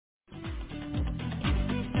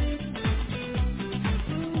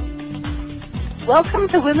Welcome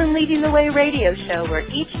to Women Leading the Way radio show, where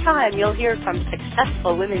each time you'll hear from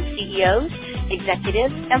successful women CEOs,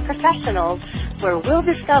 executives, and professionals, where we'll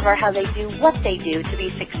discover how they do what they do to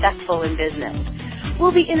be successful in business.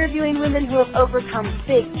 We'll be interviewing women who have overcome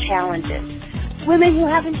big challenges, women who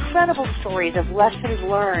have incredible stories of lessons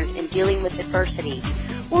learned in dealing with adversity.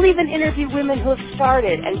 We'll even interview women who have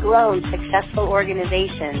started and grown successful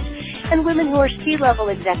organizations, and women who are C-level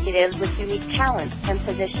executives with unique talents and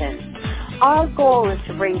positions. Our goal is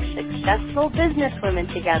to bring successful business women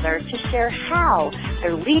together to share how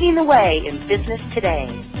they're leading the way in business today.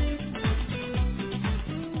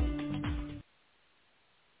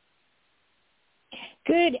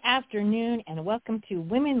 Good afternoon and welcome to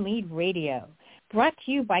Women Lead Radio, brought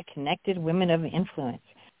to you by Connected Women of Influence.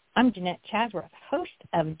 I'm Jeanette Chasworth, host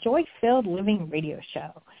of Joy-Filled Living Radio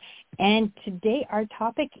Show. And today our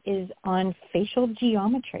topic is on facial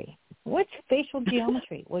geometry. What's facial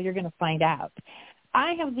geometry? Well, you're going to find out.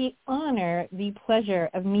 I have the honor, the pleasure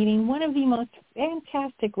of meeting one of the most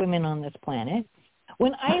fantastic women on this planet.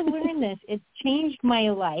 When I learned this, it changed my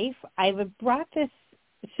life. I've brought this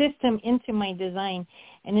system into my design,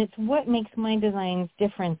 and it's what makes my designs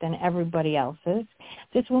different than everybody else's.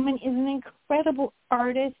 This woman is an incredible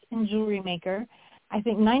artist and jewelry maker. I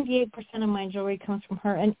think 98% of my jewelry comes from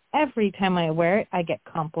her, and every time I wear it, I get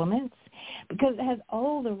compliments because it has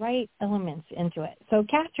all the right elements into it. So,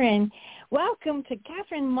 Catherine, welcome to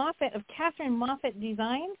Catherine Moffett of Catherine Moffett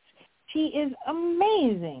Designs. She is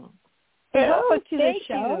amazing. Welcome to the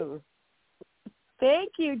show.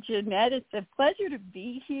 Thank you, Jeanette. It's a pleasure to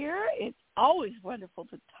be here. It's always wonderful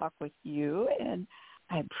to talk with you, and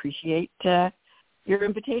I appreciate your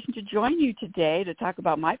invitation to join you today to talk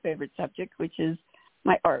about my favorite subject, which is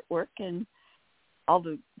my artwork and all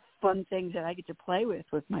the fun things that I get to play with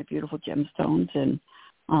my beautiful gemstones and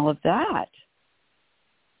all of that.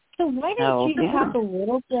 So why don't you talk a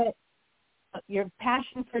little bit about your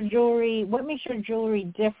passion for jewelry? What makes your jewelry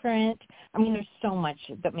different? I mean, there's so much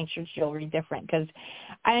that makes your jewelry different because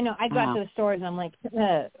I know I go out to the stores and I'm like,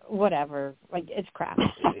 whatever, like it's crap.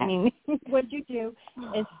 I mean, what you do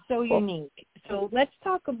is so unique. So let's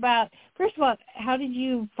talk about, first of all, how did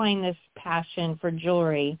you find this passion for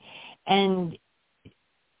jewelry? And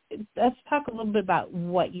let's talk a little bit about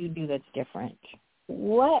what you do that's different.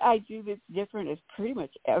 What I do that's different is pretty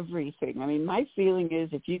much everything. I mean, my feeling is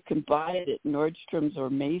if you can buy it at Nordstrom's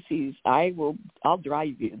or Macy's, I'll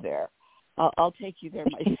drive you there. I'll take you there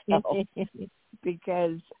myself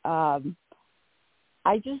because I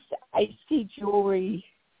see jewelry.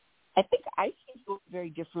 I think I see jewelry very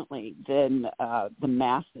differently than the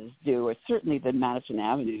masses do, or certainly than Madison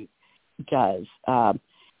Avenue does.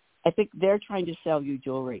 I think they're trying to sell you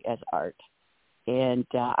jewelry as art. And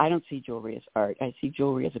I don't see jewelry as art. I see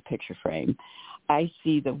jewelry as a picture frame. I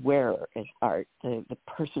see the wearer as art. The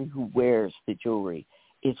person who wears the jewelry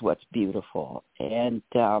is what's beautiful. And,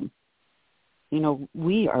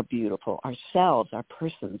 we are beautiful. Ourselves, our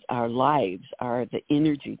persons, our lives, the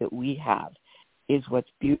energy that we have is what's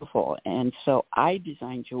beautiful. And so I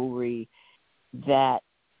design jewelry that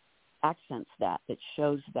accents that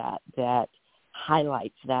shows that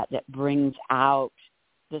highlights that brings out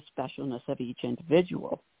the specialness of each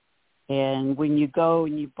individual. And when you go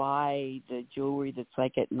and you buy the jewelry that's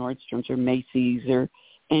like at Nordstrom's or Macy's or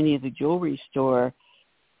any of the jewelry store,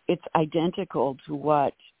 it's identical to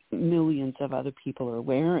what millions of other people are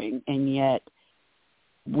wearing, and yet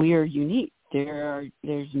we're unique. There's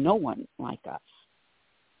no one like us.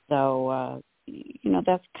 So,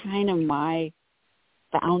 that's kind of my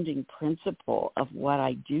founding principle of what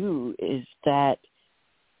I do, is that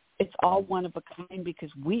it's all one of a kind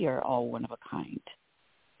because we are all one of a kind.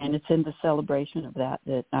 And it's in the celebration of that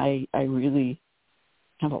I really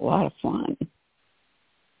have a lot of fun.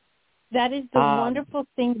 That is the wonderful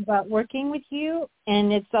thing about working with you,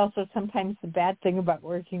 and it's also sometimes the bad thing about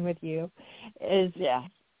working with you, is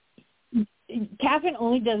Catherine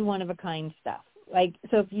only does one-of-a-kind stuff. Like,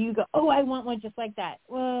 so if you go, I want one just like that,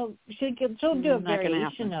 well, she'll do a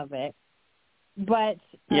variation of it. But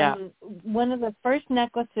one of the first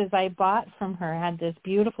necklaces I bought from her had this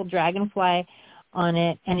beautiful dragonfly on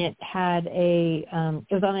it, and it had it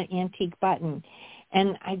was on an antique button.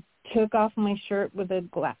 And I took off my shirt and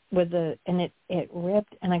it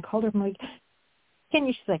ripped, and I called her, I'm like, can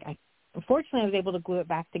you? She's like, unfortunately I was able to glue it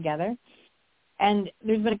back together. And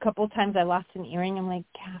there's been a couple of times I lost an earring. I'm like,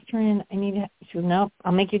 Catherine, she goes, no,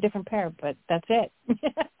 I'll make you a different pair, but that's it.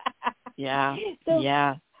 I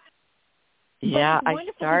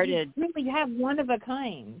started. You really have one of a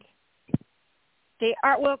kind. They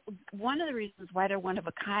are. Well, one of the reasons why they're one of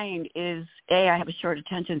a kind is, A, I have a short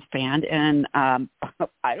attention span, and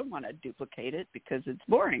I don't want to duplicate it because it's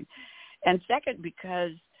boring. And second,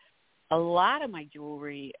 because a lot of my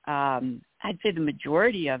jewelry, I'd say the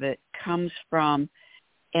majority of it, comes from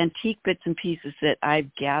antique bits and pieces that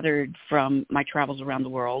I've gathered from my travels around the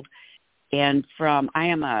world. And I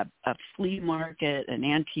am a flea market, an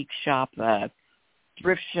antique shop, a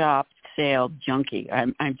thrift shop sale junkie.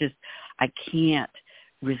 I can't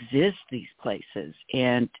resist these places.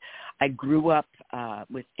 And I grew up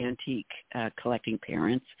with antique collecting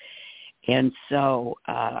parents. And so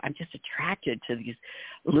I'm just attracted to these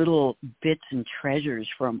little bits and treasures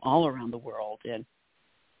from all around the world. And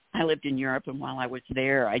I lived in Europe, and while I was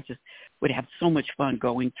there, I just would have so much fun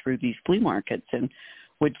going through these flea markets and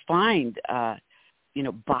would find,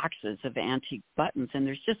 boxes of antique buttons, and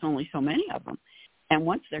there's just only so many of them. And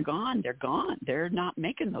once they're gone, they're gone. They're not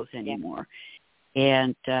making those anymore.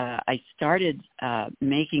 And I started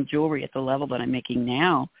making jewelry at the level that I'm making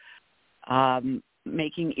now,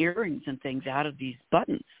 making earrings and things out of these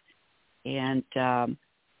buttons. And,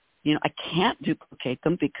 I can't duplicate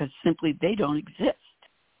them because simply they don't exist.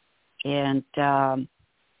 And,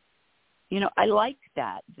 I like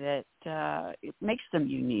that it makes them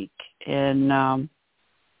unique. And,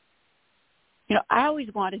 I always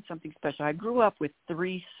wanted something special. I grew up with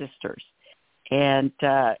 3 sisters. And,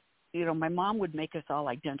 my mom would make us all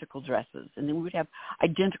identical dresses, and then we would have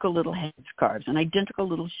identical little headscarves and identical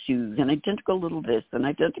little shoes and identical little this and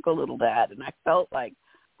identical little that. And I felt like,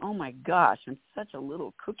 oh, my gosh, I'm such a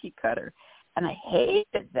little cookie cutter. And I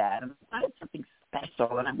hated that. And I wanted something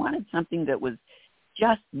special, and I wanted something that was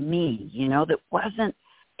just me, that wasn't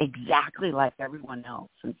exactly like everyone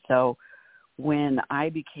else. And so when I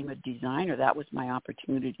became a designer, that was my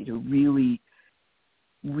opportunity to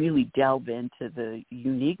really delve into the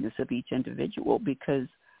uniqueness of each individual, because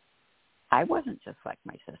I wasn't just like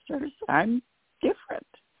my sisters. I'm different,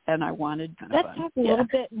 and I wanted kind Let's of talk a little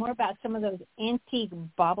bit more about some of those antique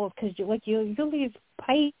baubles, because you'll use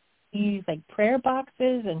pipe, you use like prayer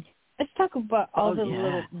boxes, and let's talk about all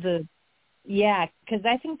because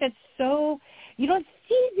I think that's so, you don't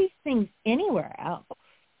see these things anywhere else.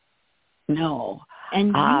 No. And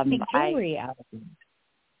you make jewelry out of them.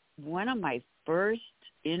 One of my first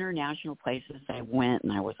international places I went,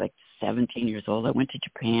 and I was like 17 years old, I went to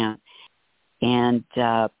Japan. And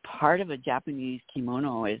part of a Japanese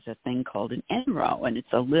kimono is a thing called an enro, and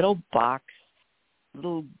it's a little box,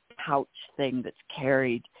 little pouch thing that's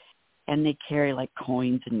carried, and they carry like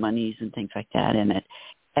coins and monies and things like that in it.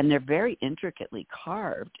 And they're very intricately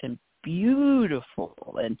carved and beautiful.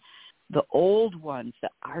 And the old ones, the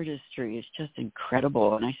artistry is just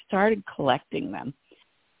incredible. And I started collecting them.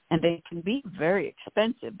 And they can be very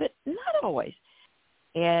expensive, but not always.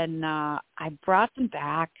 And I brought them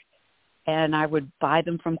back, and I would buy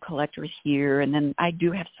them from collectors here. And then I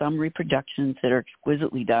do have some reproductions that are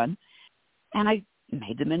exquisitely done. And I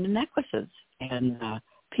made them into necklaces. And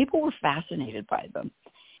people were fascinated by them.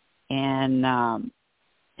 And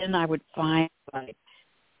then I would find like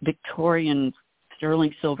Victorian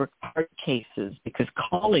sterling silver card cases, because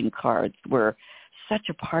calling cards were such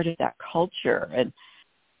a part of that culture. And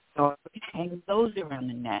so I would hang those around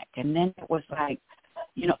the neck. And then it was like,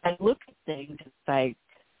 I look at things, it's like,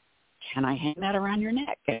 can I hang that around your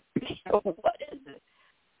neck? What is it?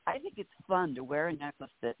 I think it's fun to wear a necklace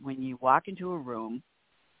that when you walk into a room,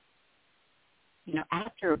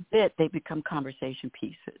 after a bit, they become conversation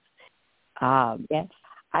pieces. Yes.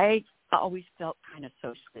 I always felt kind of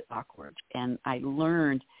socially awkward, and I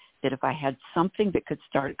learned that if I had something that could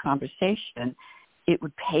start a conversation, it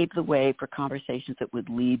would pave the way for conversations that would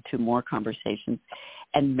lead to more conversations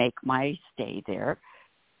and make my stay there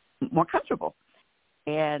more comfortable.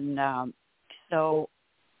 And so,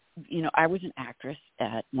 I was an actress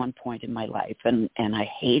at one point in my life, and I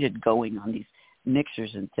hated going on these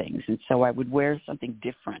mixers and things. And so I would wear something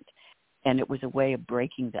different, and it was a way of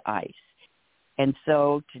breaking the ice. And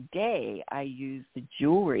so today I use the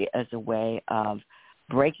jewelry as a way of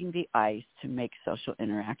breaking the ice to make social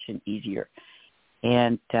interaction easier.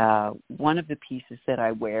 And one of the pieces that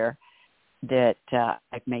I wear that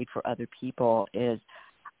I've made for other people is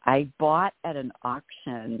I bought at an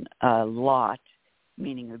auction a lot,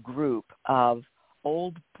 meaning a group, of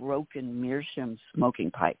old broken meerschaum smoking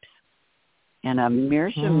pipes. And a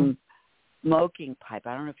meerschaum smoking pipe,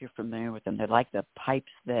 I don't know if you're familiar with them. They're like the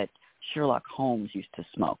pipes that Sherlock Holmes used to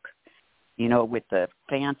smoke, with the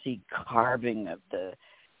fancy carving of the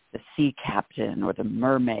sea captain or the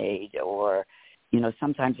mermaid, or,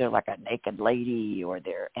 sometimes they're like a naked lady, or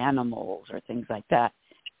they're animals or things like that.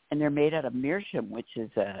 And they're made out of meerschaum, which is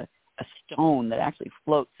a a stone that actually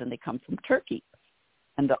floats, and they come from Turkey.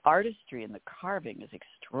 And the artistry and the carving is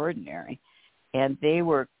extraordinary. And they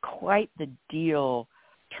were quite the deal,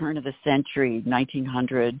 turn of the century,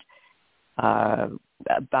 1900,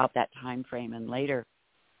 about that time frame and later.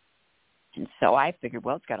 And so I figured,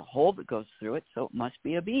 well, it's got a hole that goes through it, so it must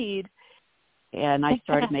be a bead. And I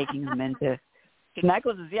started making them into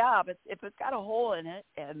necklaces. Yeah, but if it's got a hole in it,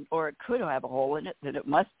 or it could have a hole in it, then it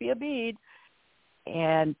must be a bead.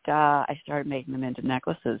 And I started making them into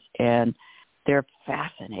necklaces, and they're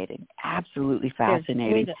fascinating, absolutely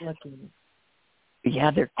fascinating. They're great at looking.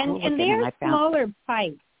 Yeah, they're cool looking. And they're smaller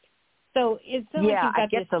pipes. So it's I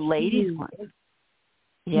get the ladies one.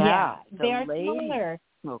 Yeah, they are smaller.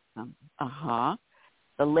 Smoke them.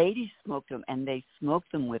 The ladies smoke them, and they smoke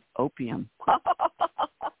them with opium.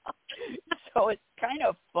 So it's kind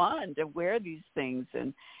of fun to wear these things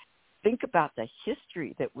and think about the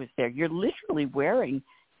history that was there. You're literally wearing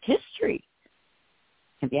history.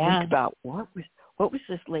 And think about what was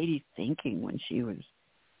this lady thinking when she was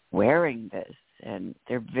wearing this. And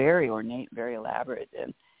they're very ornate, very elaborate,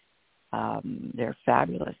 and they're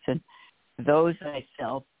fabulous. And those I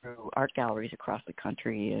sell through art galleries across the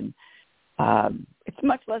country, and it's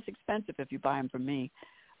much less expensive if you buy them from me,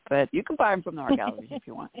 but you can buy them from the art galleries if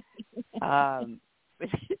you want.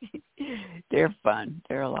 They're fun.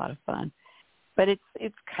 They're a lot of fun. But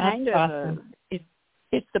it's kind of awesome.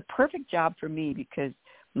 It's the perfect job for me, because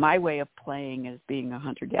my way of playing is being a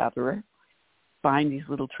hunter-gatherer. Find these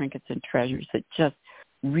little trinkets and treasures that just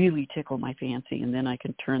really tickle my fancy, and then I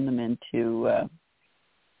can turn them into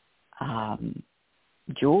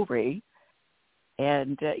jewelry.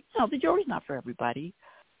 And, the jewelry's not for everybody.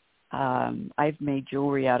 I've made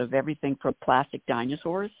jewelry out of everything from plastic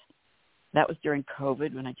dinosaurs. That was during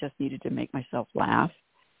COVID when I just needed to make myself laugh.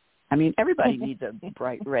 I mean, everybody needs a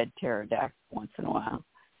bright red pterodactyl once in a while.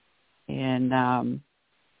 And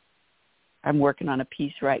I'm working on a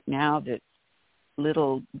piece right now that's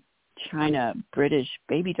little China British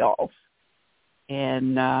baby dolls.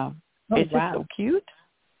 And it's just so cute.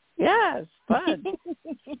 Yeah, it's fun.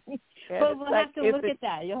 Well, we'll have to look at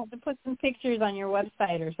that. You'll have to put some pictures on your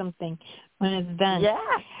website or something when it's done. Yeah.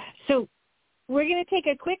 So we're going to take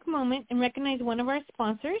a quick moment and recognize one of our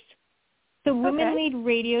sponsors. So Women Lead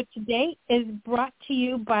Radio today is brought to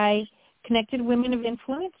you by Connected Women of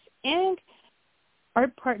Influence and our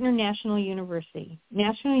partner, National University.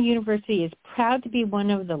 National University is proud to be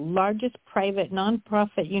one of the largest private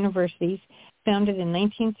nonprofit universities founded in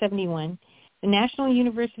 1971. The National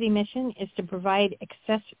University mission is to provide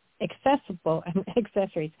accessible,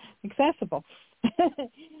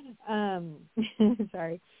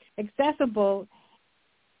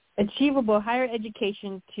 achievable higher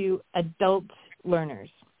education to adult learners.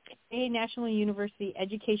 Today, National University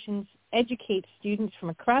educates students from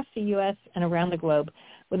across the U.S. and around the globe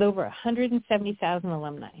with over 170,000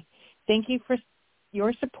 alumni. Thank you for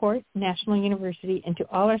your support, National University, and to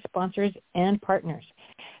all our sponsors and partners.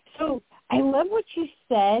 So I love what you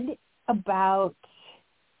said about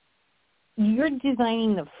you're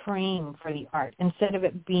designing the frame for the art instead of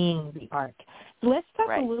it being the art. So let's talk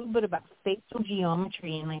a little bit about facial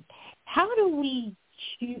geometry and how do we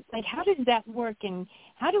choose, how does that work, and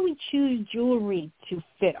how do we choose jewelry to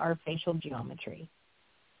fit our facial geometry?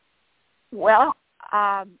 Well,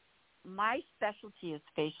 my specialty is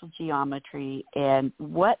facial geometry, and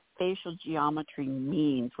what facial geometry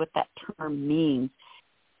means, what that term means,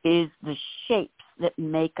 is the shapes that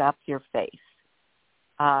make up your face.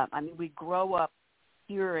 We grow up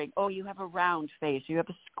hearing, you have a round face, or you have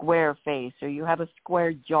a square face, or you have a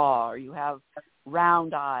square jaw, or you have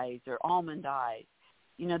round eyes or almond eyes.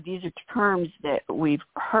 These are terms that we've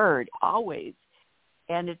heard always,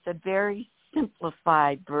 and it's a very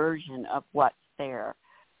simplified version of what's there.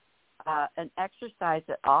 An exercise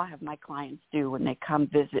that I'll have my clients do when they come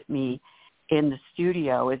visit me in the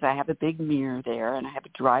studio is I have a big mirror there, and I have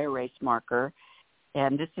a dry erase marker,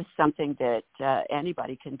 and this is something that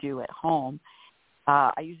anybody can do at home.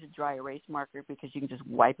 I use a dry erase marker because you can just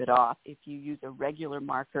wipe it off. If you use a regular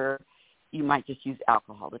marker, you might just use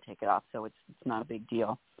alcohol to take it off, so it's not a big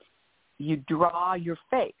deal. You draw your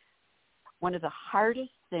face. One of the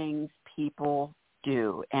hardest things people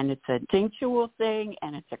do, and it's an instinctual thing,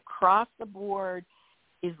 and it's across the board,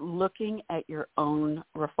 is looking at your own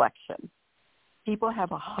reflection. People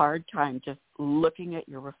have a hard time just looking at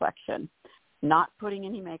your reflection, not putting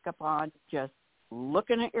any makeup on, just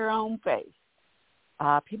looking at your own face.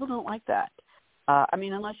 People don't like that.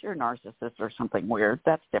 Unless you're a narcissist or something weird,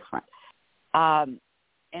 that's different.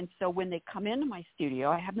 And so when they come into my studio,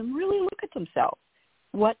 I have them really look at themselves.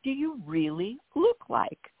 What do you really look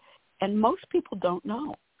like? And most people don't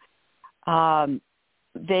know.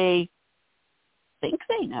 They think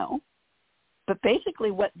they know, but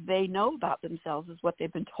basically what they know about themselves is what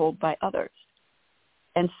they've been told by others.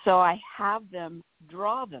 And so I have them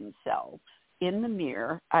draw themselves in the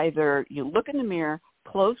mirror. Either you look in the mirror,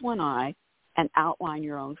 close one eye, and outline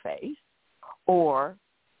your own face, or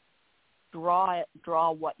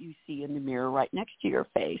draw what you see in the mirror right next to your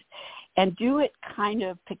face, and do it kind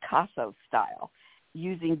of Picasso style,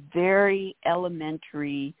 using very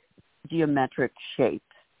elementary geometric shapes,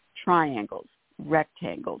 triangles,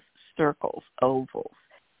 rectangles, circles, ovals,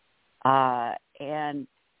 and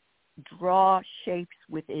draw shapes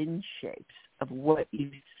within shapes of what you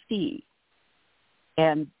see.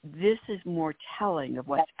 And this is more telling of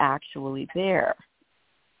what's actually there.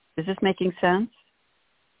 Is this making sense?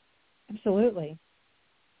 Absolutely.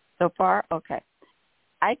 So far? Okay.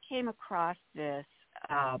 I came across this.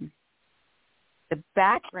 The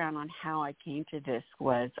background on how I came to this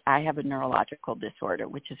was I have a neurological disorder,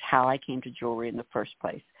 which is how I came to jewelry in the first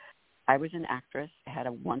place. I was an actress, had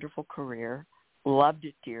a wonderful career, loved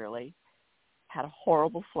it dearly, had a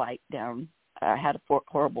horrible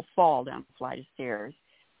horrible fall down a flight of stairs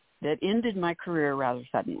that ended my career rather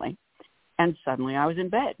suddenly. And suddenly I was in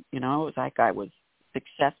bed. You know, it was like I was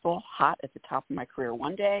successful, hot at the top of my career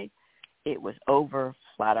one day. It was over,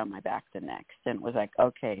 flat on my back the next. And it was like,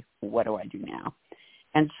 okay, what do I do now?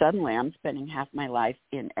 And suddenly I'm spending half my life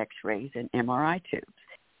in x-rays and MRI tubes.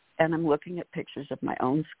 And I'm looking at pictures of my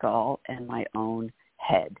own skull and my own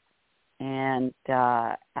head. And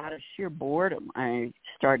out of sheer boredom, I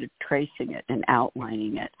started tracing it and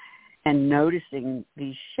outlining it and noticing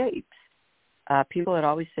these shapes. People had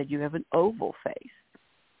always said, you have an oval face.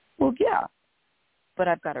 Well, yeah, but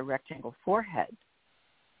I've got a rectangle forehead.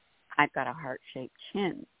 I've got a heart-shaped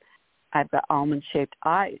chin. I've got almond-shaped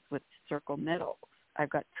eyes with circle middles. I've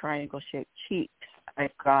got triangle-shaped cheeks.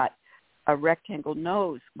 I've got a rectangle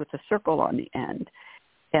nose with a circle on the end.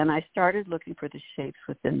 And I started looking for the shapes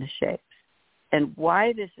within the shapes. And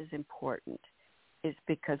why this is important is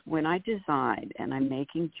because when I design and I'm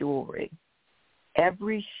making jewelry,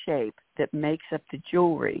 every shape that makes up the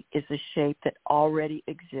jewelry is a shape that already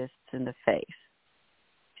exists in the face.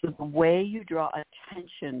 So the way you draw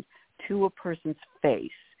attention to a person's face,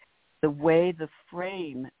 the way the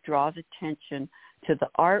frame draws attention to the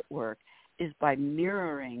artwork is by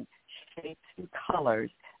mirroring shapes and colors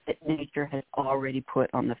that nature has already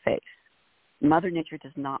put on the face. Mother Nature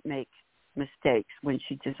does not make mistakes when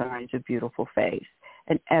she designs a beautiful face,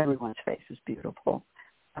 and everyone's face is beautiful,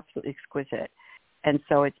 absolutely exquisite. And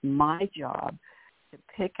so it's my job to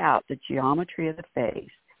pick out the geometry of the face,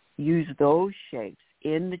 use those shapes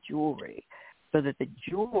in the jewelry so that the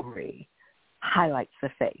jewelry highlights the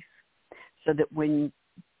face, so that when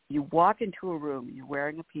you walk into a room and you're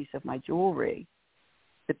wearing a piece of my jewelry,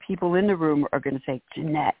 the people in the room are going to say,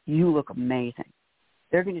 Jeanette, you look amazing.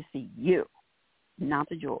 They're going to see you, not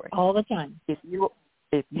the jewelry. All the time. If you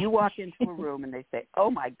walk into a room and they say, oh,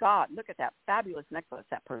 my God, look at that fabulous necklace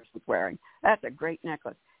that person's wearing. That's a great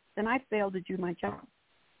necklace. Then I failed to do my job.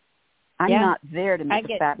 I'm not there to make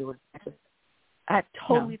a fabulous necklace. I've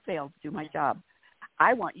totally failed to do my job.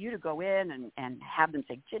 I want you to go in and have them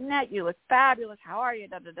say, Jeanette, you look fabulous. How are you?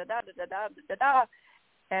 Da, da, da, da, da, da, da, da.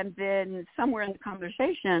 And then somewhere in the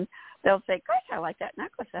conversation, they'll say, gosh, I like that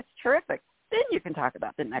necklace. That's terrific. Then you can talk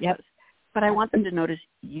about the necklace. Yep. But I want them to notice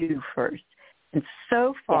you first. And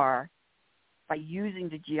so far, by using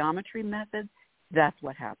the geometry method, that's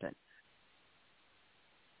what happens.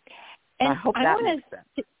 And I hope that makes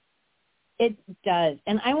sense. It does.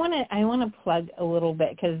 And I want to plug a little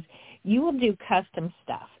bit because you will do custom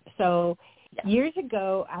stuff. So years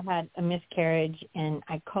ago, I had a miscarriage, and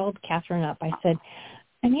I called Catherine up. I said,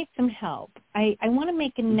 I need some help. I want to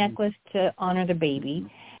make a necklace to honor the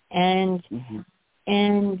baby. And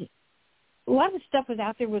a lot of stuff was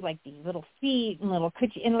out there with, like, these little feet and little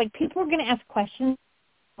coochie. And, like, people were going to ask questions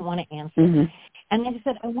I want to answer. And I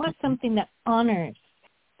said, I want something that honors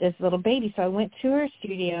this little baby. So I went to her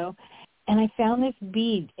studio, and I found this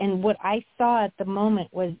bead. And what I saw at the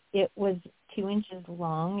moment was it was 2 inches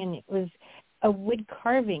long, and it was a wood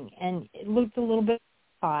carving, and it looked a little bit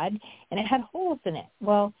odd, and it had holes in it.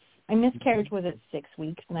 Well, my miscarriage was at 6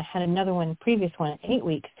 weeks, and I had another one, previous one, at 8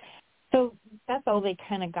 weeks. So that's all they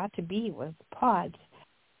kind of got to be was pods.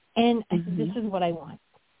 And I said, this is what I want.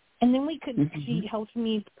 And then she helped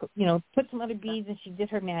me, put some other beads, and she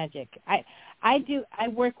did her magic. I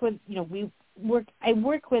work with, I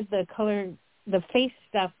work with the color, the face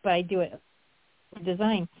stuff, but I do it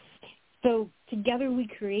design. So together we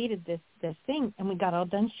created this thing, and we got all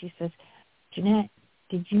done. She says, Jeanette,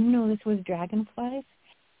 did you know this was dragonflies?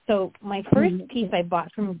 So my first piece I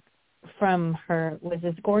bought from from her was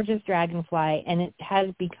this gorgeous dragonfly, and it has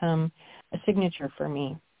become a signature for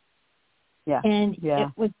me. Yeah. And yeah.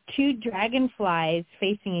 it was two dragonflies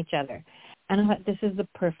facing each other. And I thought, this is the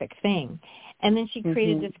perfect thing. And then she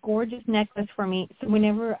created this gorgeous necklace for me. So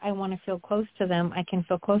whenever I want to feel close to them, I can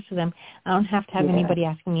feel close to them. I don't have to have anybody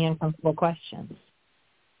asking me uncomfortable questions.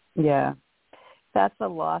 Yeah. That's a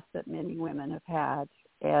loss that many women have had,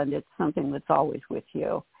 and it's something that's always with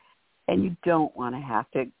you. And you don't want to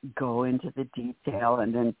have to go into the detail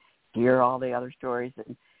and then hear all the other stories.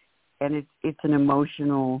 And it's an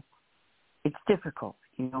emotional, it's difficult.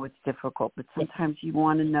 It's difficult. But sometimes you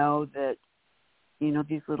want to know that,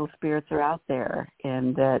 these little spirits are out there,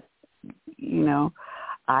 and that,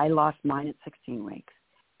 I lost mine at 16 weeks.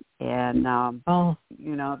 And,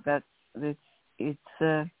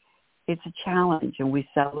 it's a challenge, and we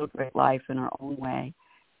celebrate life in our own way.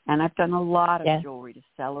 And I've done a lot of jewelry to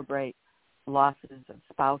celebrate losses of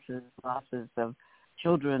spouses, losses of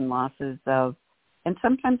children, and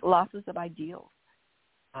sometimes losses of ideals.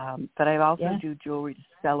 But I also do jewelry to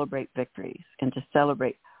celebrate victories and to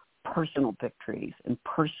celebrate personal victories and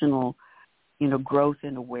personal, growth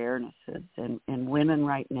and awarenesses. And women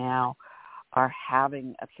right now are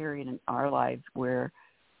having a period in our lives where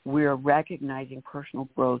we're recognizing personal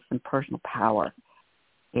growth and personal power.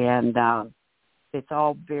 And it's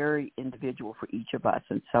all very individual for each of us.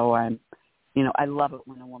 And so I love it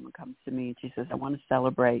when a woman comes to me and she says, I want to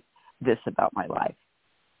celebrate this about my life.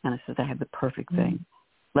 And I said, I have the perfect thing.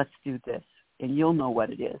 Let's do this. And you'll know what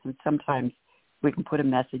it is. And sometimes we can put a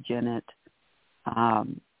message in it,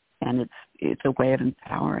 and it's a way of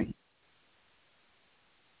empowering.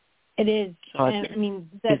 It is. So and I mean,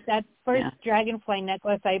 that first dragonfly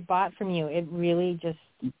necklace I bought from you, it really just,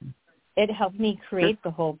 it helped me create the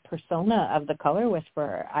whole persona of the Color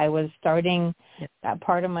Whisperer. I was starting that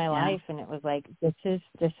part of my life, and it was like, this is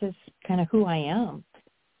kind of who I am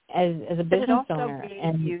as a business owner.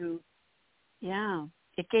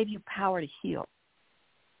 It gave you power to heal.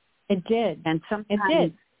 It did. And sometimes,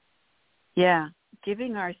 it did.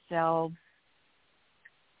 Giving ourselves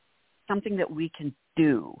something that we can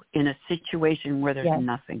do in a situation where there's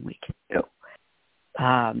nothing we can do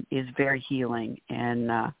is very healing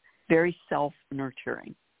and very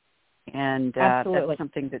self-nurturing. And that's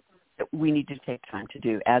something that we need to take time to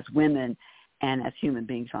do as women and as human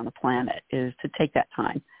beings on the planet, is to take that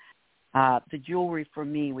time. The jewelry for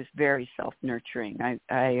me was very self-nurturing.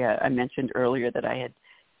 I mentioned earlier that I had,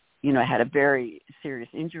 I had a very serious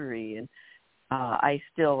injury, and I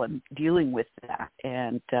still am dealing with that.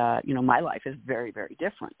 And, my life is very, very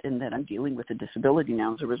different in that I'm dealing with a disability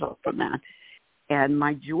now as a result from that. And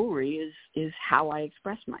my jewelry is how I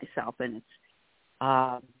express myself, and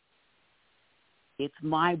it's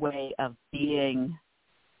my way of being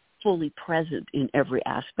fully present in every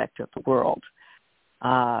aspect of the world.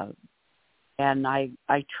 And I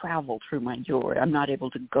travel through my jewelry. I'm not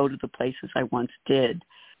able to go to the places I once did,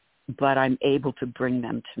 but I'm able to bring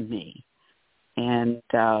them to me. And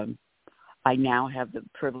I now have the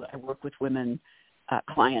privilege. I work with women,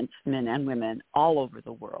 clients, men and women, all over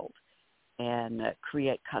the world, and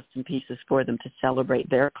create custom pieces for them to celebrate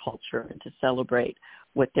their culture and to celebrate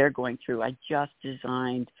what they're going through. I just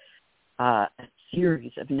designed a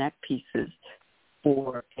series of neck pieces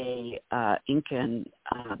for a Incan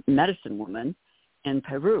medicine woman in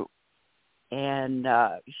Peru. And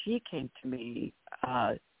she came to me,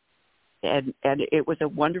 and it was a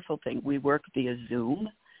wonderful thing. We worked via Zoom,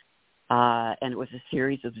 and it was a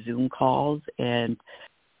series of Zoom calls, and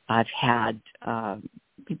I've had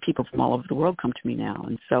people from all over the world come to me now.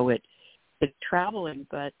 And so it's traveling,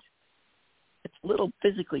 but it's a little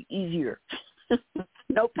physically easier.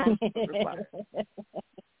 No passport required.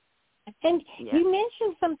 And you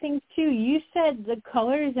mentioned something, too. You said the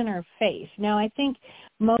colors in our face. Now, I think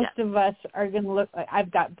most of us are going to look like,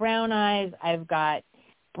 I've got brown eyes, I've got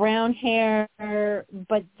brown hair,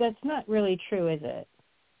 but that's not really true, is it?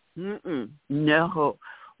 No.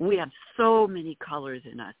 We have so many colors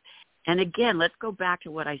in us. And again, let's go back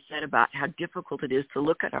to what I said about how difficult it is to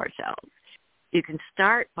look at ourselves. You can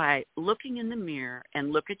start by looking in the mirror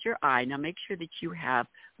and look at your eye. Now, make sure that you have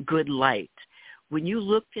good light. When you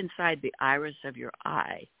look inside the iris of your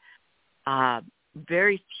eye,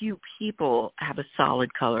 very few people have a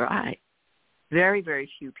solid color eye. Very, very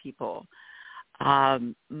few people.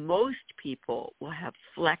 Most people will have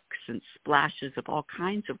flecks and splashes of all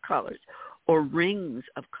kinds of colors or rings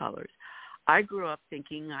of colors. I grew up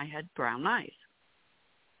thinking I had brown eyes.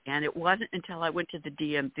 And it wasn't until I went to the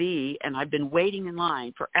DMV, and I've been waiting in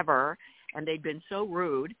line forever, and they'd been so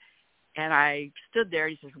rude. And I stood there.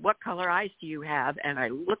 He says, "What color eyes do you have?" And I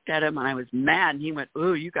looked at him, and I was mad. And he went,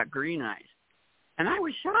 "Oh, you got green eyes." And I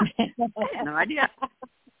was shocked. I had no idea.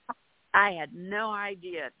 I had no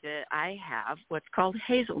idea that I have what's called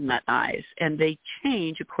hazelnut eyes, and they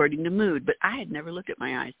change according to mood. But I had never looked at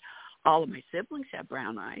my eyes. All of my siblings have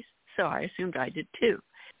brown eyes, so I assumed I did too.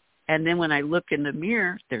 And then when I look in the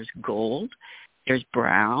mirror, there's gold, there's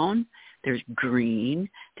brown, there's green,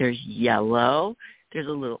 there's yellow, there's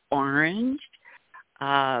a little orange.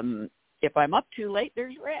 If I'm up too late,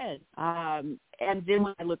 there's red. And then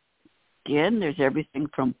when I look again, there's everything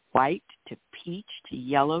from white to peach to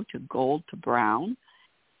yellow to gold to brown.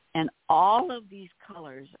 And all of these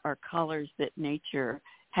colors are colors that nature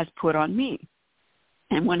has put on me.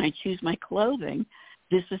 And when I choose my clothing,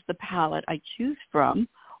 this is the palette I choose from.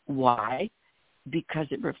 Why? Because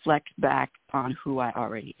it reflects back on who I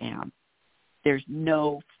already am. There's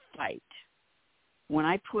no fight. When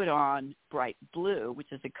I put on bright blue,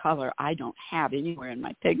 which is a color I don't have anywhere in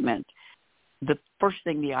my pigment, the first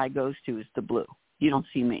thing the eye goes to is the blue. You don't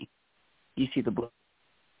see me. You see the blue.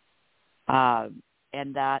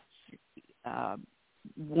 And that's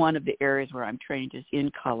one of the areas where I'm trained is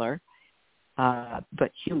in color,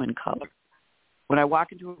 but human color. When I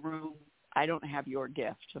walk into a room, I don't have your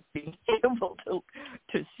gift of being able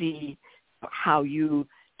to see how you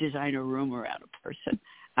design a room around a person.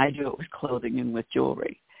 I do it with clothing and with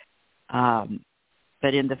jewelry.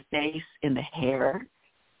 But in the face, in the hair,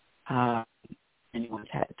 anyone's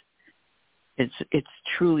head. It's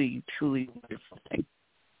truly, truly a wonderful thing.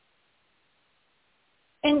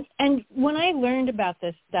 And when I learned about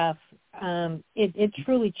this stuff, it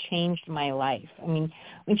truly changed my life. I mean,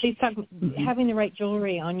 when she's talking, having the right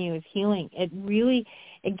jewelry on you is healing.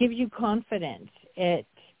 It gives you confidence. And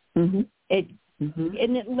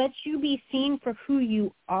it lets you be seen for who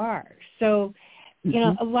you are. So, you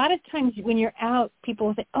know, a lot of times when you're out, people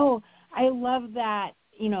will say, "Oh, I love that,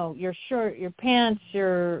 you know, your shirt, your pants,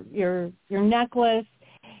 your necklace."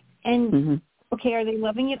 And okay, are they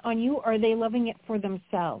loving it on you, or are they loving it for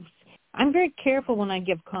themselves? I'm very careful when I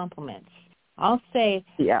give compliments. I'll say,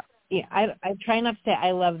 I try not to say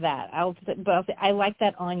I love that. I'll say I like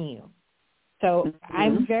that on you. So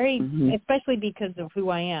I'm very, especially because of who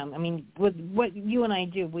I am. I mean, with what you and I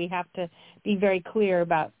do, we have to be very clear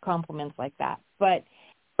about compliments like that. But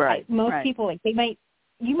most people, like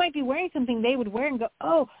you might be wearing something they would wear and go,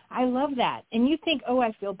 "Oh, I love that," and you think, "Oh,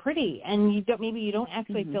 I feel pretty," and maybe you don't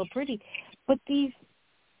actually feel pretty, but the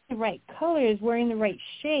right colors, wearing the right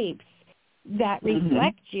shapes that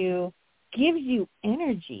reflect you, gives you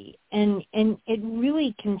energy, and it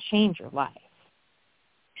really can change your life.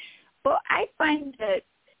 Well, I find that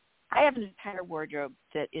I have an entire wardrobe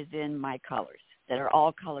that is in my colors, that are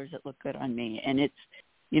all colors that look good on me. And it's,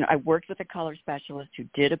 you know, I worked with a color specialist who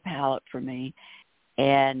did a palette for me,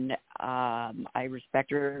 and I respect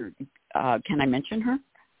her. Can I mention her?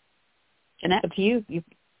 Jeanette? Up to you.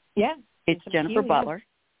 Yeah. It's Jennifer Butler,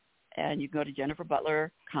 and you can go to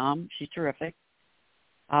jenniferbutler.com. She's terrific.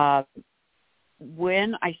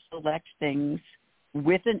 When I select things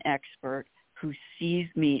with an expert who sees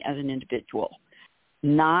me as an individual,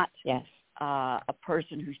 not a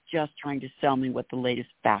person who's just trying to sell me what the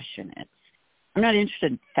latest fashion is. I'm not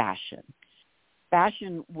interested in fashion.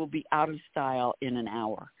 Fashion will be out of style in an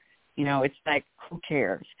hour. You know, it's like, who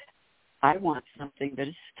cares? I want something that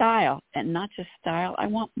is style, and not just style. I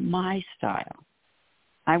want my style.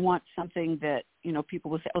 I want something that, you know,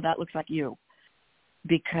 people will say, "Oh, that looks like you,"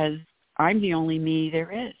 because I'm the only me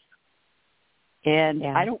there is. And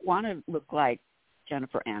I don't want to look like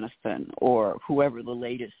Jennifer Aniston or whoever the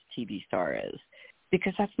latest TV star is,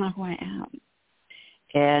 because that's not who I am.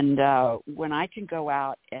 And when I can go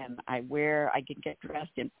out and I can get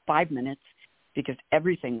dressed in 5 minutes because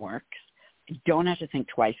everything works. I don't have to think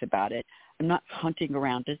twice about it. I'm not hunting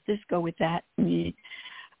around. Does this go with that?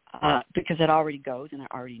 Because it already goes and I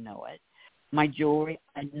already know it. My jewelry,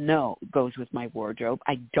 I know, goes with my wardrobe.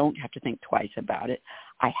 I don't have to think twice about it.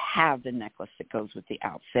 I have the necklace that goes with the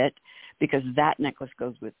outfit because that necklace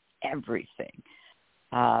goes with everything.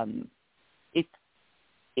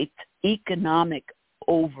 It's economic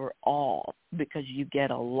overall because you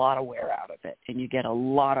get a lot of wear out of it and you get a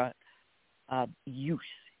lot of use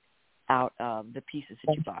out of the pieces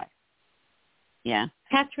that you buy. Yeah.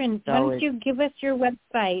 Catherine, why don't you give us your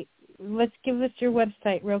website? Let's give us your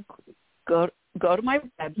website real quick. Go to my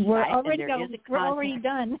website. We're already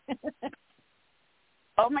done.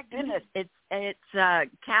 Oh my goodness! It's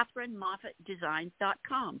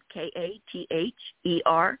KatherineMoffatDesigns.com.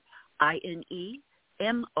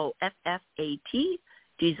 KathereneMoffat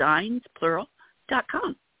Designs,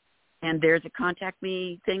 plural.com. And there's a contact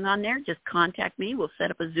me thing on there. Just contact me. We'll set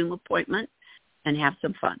up a Zoom appointment and have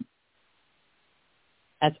some fun.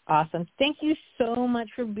 That's awesome. Thank you so much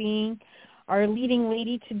for being our leading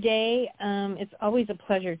lady today. It's always a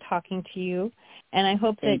pleasure talking to you, and I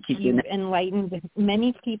hope that you've enlightened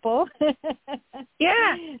many people.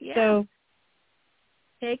 Yeah. So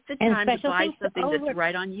take the time to buy something that's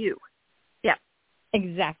right on you. Yeah.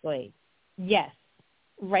 Exactly. Yes.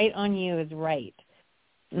 Right on you is right.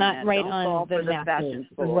 Not right on the masses,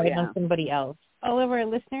 but right on somebody else. All of our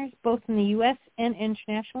listeners, both in the U.S. and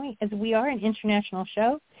internationally, as we are an international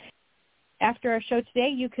show. After our show today,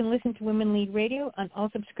 you can listen to Women Lead Radio on all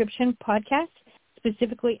subscription podcasts,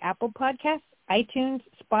 specifically Apple Podcasts, iTunes,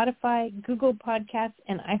 Spotify, Google Podcasts,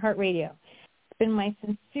 and iHeartRadio. It's been my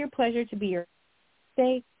sincere pleasure to be your host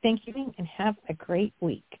today. Thank you, and have a great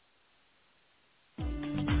week.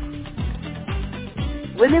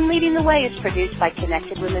 Women Leading the Way is produced by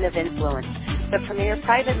Connected Women of Influence, the premier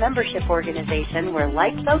private membership organization where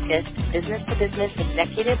like-focused, business-to-business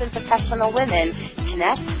executive and professional women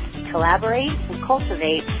connect, collaborate, and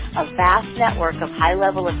cultivate a vast network of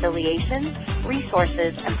high-level affiliations,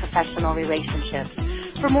 resources, and professional relationships.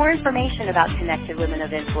 For more information about Connected Women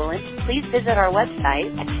of Influence, please visit our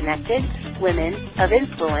website at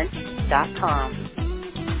connectedwomenofinfluence.com.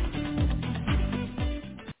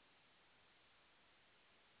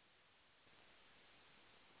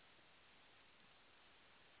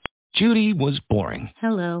 Judy was boring.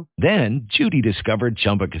 Hello. Then Judy discovered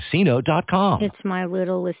ChumbaCasino.com. It's my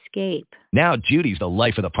little escape. Now Judy's the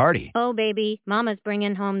life of the party. Oh, baby, mama's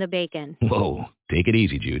bringing home the bacon. Whoa, take it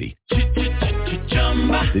easy, Judy.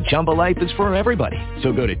 The Chumba life is for everybody.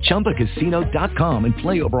 So go to ChumbaCasino.com and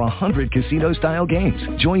play over 100 casino-style games.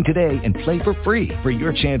 Join today and play for free for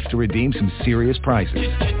your chance to redeem some serious prizes.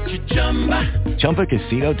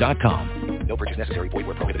 ChumbaCasino.com. No purchase necessary. Void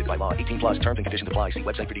where prohibited by law. 18+ terms and conditions apply. See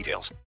website for details.